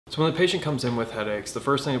So when the patient comes in with headaches, the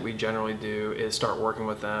first thing that we generally do is start working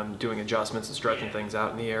with them, doing adjustments and stretching things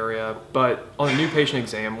out in the area. But on a new patient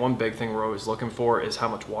exam, one big thing we're always looking for is how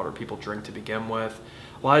much water people drink to begin with.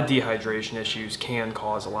 A lot of dehydration issues can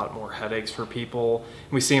cause a lot more headaches for people.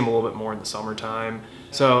 We see them a little bit more in the summertime.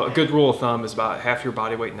 So a good rule of thumb is about half your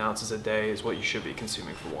body weight in ounces a day is what you should be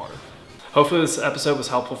consuming for water. Hopefully this episode was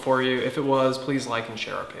helpful for you. If it was, please like and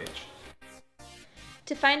share our page.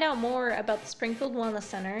 To find out more about the Springfield Wellness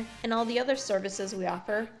Center and all the other services we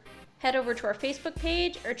offer, head over to our Facebook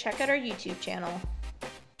page or check out our YouTube channel.